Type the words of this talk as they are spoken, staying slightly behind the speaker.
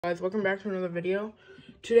Guys, welcome back to another video.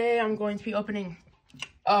 Today I'm going to be opening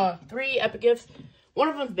 3 epic gifts. One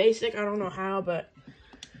of them's basic, I don't know how, but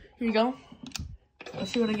here you go. Let's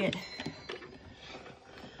see what I get.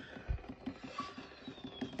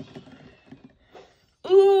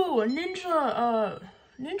 Ooh, a ninja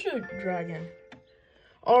dragon.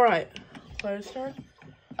 Alright, player's turn.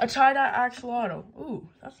 A tie-dye axolotl. Ooh,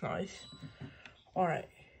 that's nice. Alright.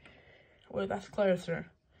 Wait, that's Claire's turn.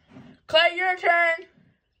 Claire, your turn!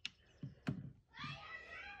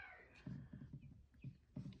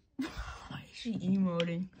 Why is she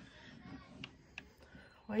emoting?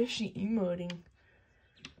 Why is she emoting?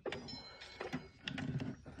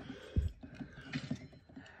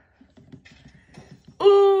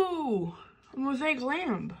 Ooh! A mosaic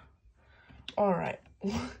lamb. Alright.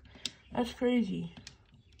 That's crazy.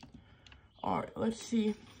 Alright, let's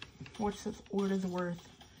see what is worth.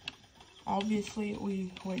 Obviously,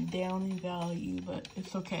 we went down in value, but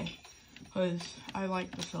it's okay. Because I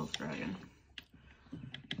like the silk dragon.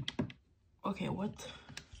 Okay, what?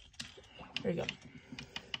 There you go.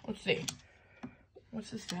 Let's see. What's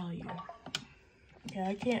this value? Okay,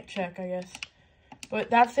 I can't check, I guess. But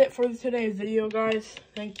that's it for today's video, guys.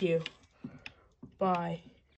 Thank you. Bye.